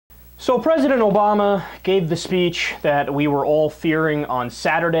So President Obama gave the speech that we were all fearing on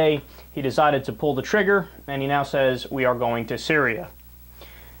Saturday. He decided to pull the trigger, and he now says we are going to Syria.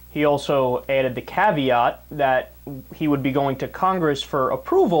 He also added the caveat that he would be going to Congress for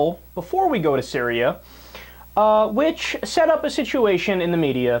approval before we go to Syria, which set up a situation in the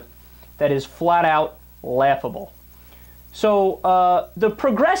media that is flat out laughable. So the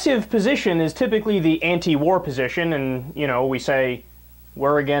progressive position is typically the anti-war position, and, you know, we say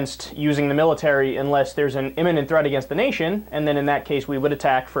we're against using the military unless there's an imminent threat against the nation, and then in that case we would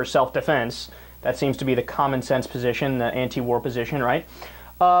attack for self-defense. That seems to be the common sense position, the anti-war position, right?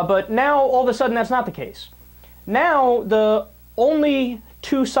 But now all of a sudden that's not the case. Now the only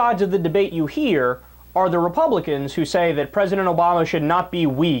two sides of the debate you hear are the Republicans, who say that President Obama should not be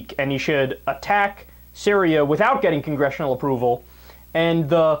weak and he should attack Syria without getting congressional approval, and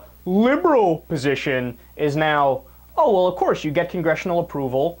the liberal position is now, oh, well, of course, you get congressional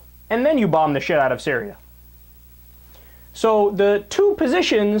approval, and then you bomb the shit out of Syria. So the two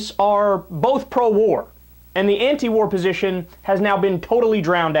positions are both pro-war, and the anti-war position has now been totally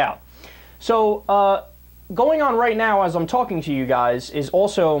drowned out. So going on right now as I'm talking to you guys is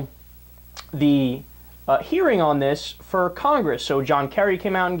also the hearing on this for Congress. So John Kerry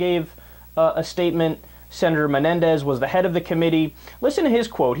came out and gave a statement. Senator Menendez was the head of the committee. Listen to his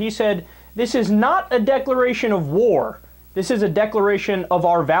quote. He said, "This is not a declaration of war. This is a declaration of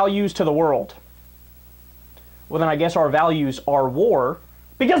our values to the world." Well, then I guess our values are war,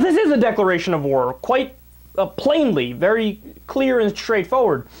 because this is a declaration of war, quite plainly, very clear and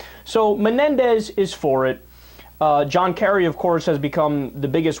straightforward. So Menendez is for it. John Kerry, of course, has become the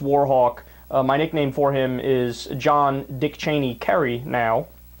biggest war hawk. My nickname for him is John Dick Cheney Kerry now.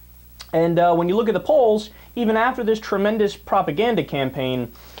 And when you look at the polls, even after this tremendous propaganda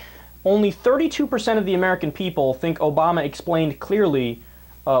campaign, only 32% of the American people think Obama explained clearly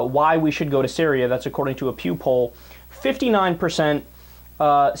why we should go to Syria. That's according to a Pew poll. 59%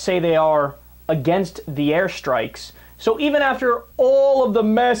 say they are against the airstrikes. So even after all of the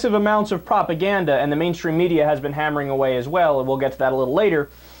massive amounts of propaganda, and the mainstream media has been hammering away as well, and we'll get to that a little later,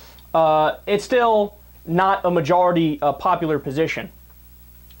 it's still not a majority popular position.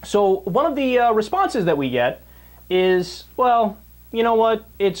 So one of the responses that we get is, well, you know what,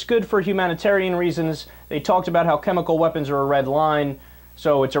 it's good for humanitarian reasons. They talked about how chemical weapons are a red line,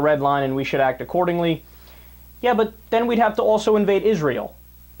 so it's a red line and we should act accordingly. Yeah, but then we'd have to also invade Israel,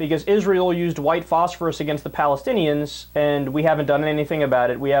 because Israel used white phosphorus against the Palestinians, and we haven't done anything about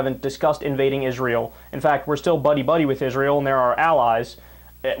it. We haven't discussed invading Israel. In fact, we're still buddy-buddy with Israel, and they're our allies.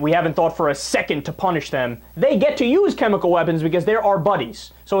 We haven't thought for a second to punish them. They get to use chemical weapons because they're our buddies.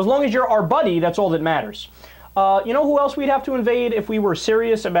 So as long as you're our buddy, that's all that matters. You know who else we'd have to invade if we were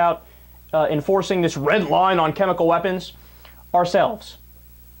serious about enforcing this red line on chemical weapons? Ourselves.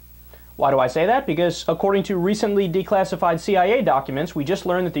 Why do I say that? Because according to recently declassified CIA documents, we just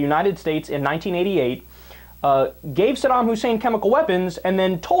learned that the United States in 1988 gave Saddam Hussein chemical weapons and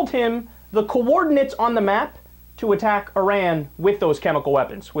then told him the coordinates on the map to attack Iran with those chemical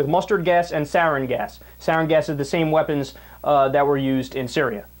weapons, with mustard gas and sarin gas. Sarin gas is the same weapons that were used in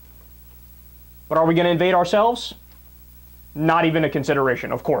Syria. But are we going to invade ourselves? Not even a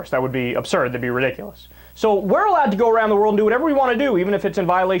consideration, of course. That would be absurd. That'd be ridiculous. So we're allowed to go around the world and do whatever we want to do, even if it's in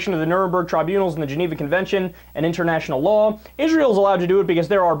violation of the Nuremberg tribunals and the Geneva Convention and international law. Israel's allowed to do it because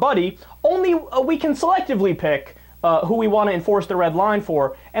they're our buddy. Only we can selectively pick who we want to enforce the red line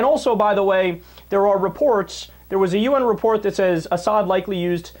for. And also, by the way, there are reports. There was a UN report that says Assad likely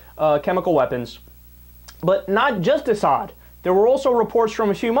used chemical weapons. But not just Assad. There were also reports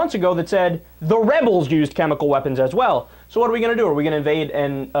from a few months ago that said the rebels used chemical weapons as well. So what are we going to do? Are we going to invade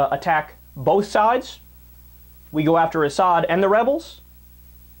and attack both sides? We go after Assad and the rebels?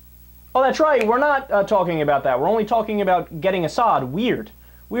 Oh, that's right. We're not talking about that. We're only talking about getting Assad. Weird.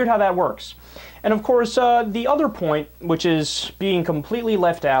 Weird how that works. And of course, the other point, which is being completely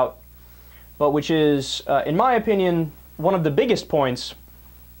left out, but which is, in my opinion, one of the biggest points,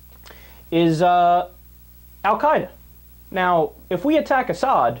 is Al-Qaeda. Now, if we attack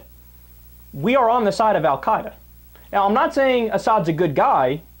Assad, we are on the side of Al-Qaeda. Now, I'm not saying Assad's a good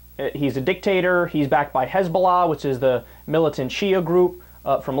guy. He's a dictator. He's backed by Hezbollah, which is the militant Shia group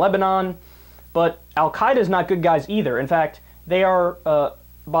from Lebanon. But Al-Qaeda is not good guys either. In fact, they are,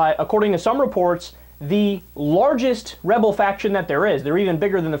 according to some reports, the largest rebel faction that there is. They're even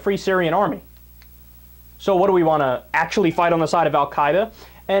bigger than the Free Syrian Army. So what do we want to actually fight on the side of Al-Qaeda?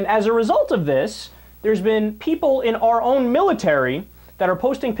 And as a result of this, there's been people in our own military that are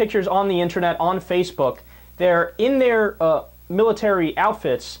posting pictures on the internet, on Facebook. They're in their military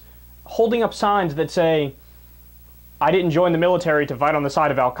outfits holding up signs that say, I didn't join the military to fight on the side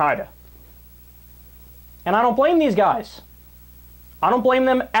of Al-Qaeda. And I don't blame these guys. I don't blame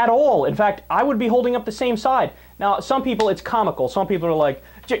them at all. In fact, I would be holding up the same side. Now, some people, it's comical. Some people are like,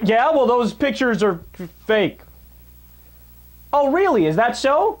 yeah, well, those pictures are fake. Oh, really? Is that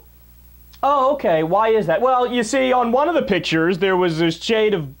so? Oh, okay. Why is that? Well, you see, on one of the pictures, there was this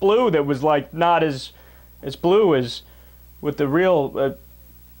shade of blue that was, like, not as blue as what the real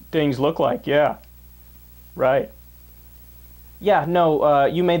things look like. Yeah. Right. Yeah, no,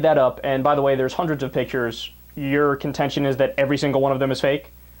 you made that up. And by the way, there's hundreds of pictures. Your contention is that every single one of them is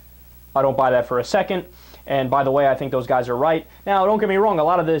fake? I don't buy that for a second. And by the way, I think those guys are right. Now, don't get me wrong. A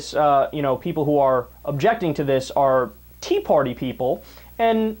lot of this, people who are objecting to this are Tea Party people.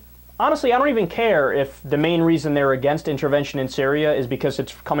 And honestly, I don't even care if the main reason they're against intervention in Syria is because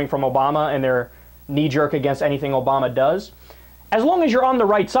it's coming from Obama and they're knee-jerk against anything Obama does. As long as you're on the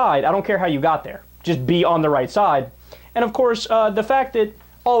right side, I don't care how you got there. Just be on the right side. And of course, the fact that,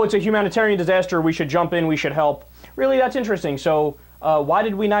 oh, it's a humanitarian disaster, we should jump in, we should help. Really, that's interesting. So why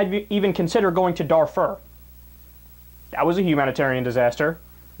did we not even consider going to Darfur? That was a humanitarian disaster.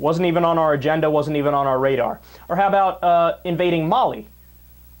 Wasn't even on our agenda, wasn't even on our radar. Or how about invading Mali?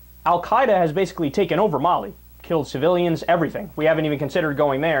 Al-Qaeda has basically taken over Mali, killed civilians, everything. We haven't even considered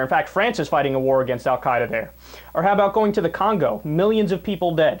going there. In fact, France is fighting a war against Al-Qaeda there. Or how about going to the Congo? Millions of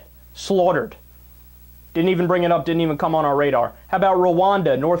people dead, slaughtered. Didn't even bring it up, didn't even come on our radar. How about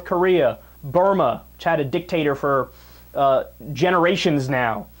Rwanda, North Korea, Burma, which had a dictator for generations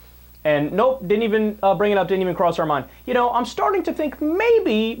now? And nope, didn't even bring it up, didn't even cross our mind. You know, I'm starting to think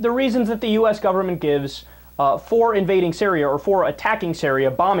maybe the reasons that the U.S. government gives for invading Syria or for attacking Syria,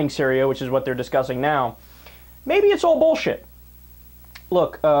 bombing Syria, which is what they're discussing now, maybe it's all bullshit.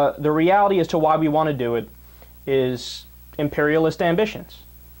 Look, the reality as to why we want to do it is imperialist ambitions.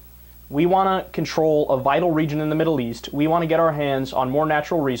 We want to control a vital region in the Middle East. We want to get our hands on more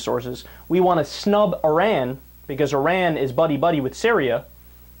natural resources. We want to snub Iran because Iran is buddy-buddy with Syria.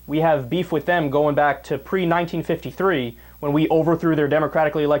 We have beef with them going back to pre-1953 when we overthrew their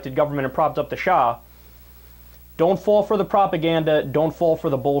democratically elected government and propped up the Shah. Don't fall for the propaganda. Don't fall for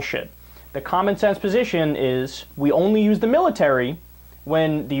the bullshit. The common sense position is we only use the military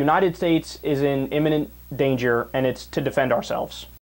when the United States is in imminent danger and it's to defend ourselves.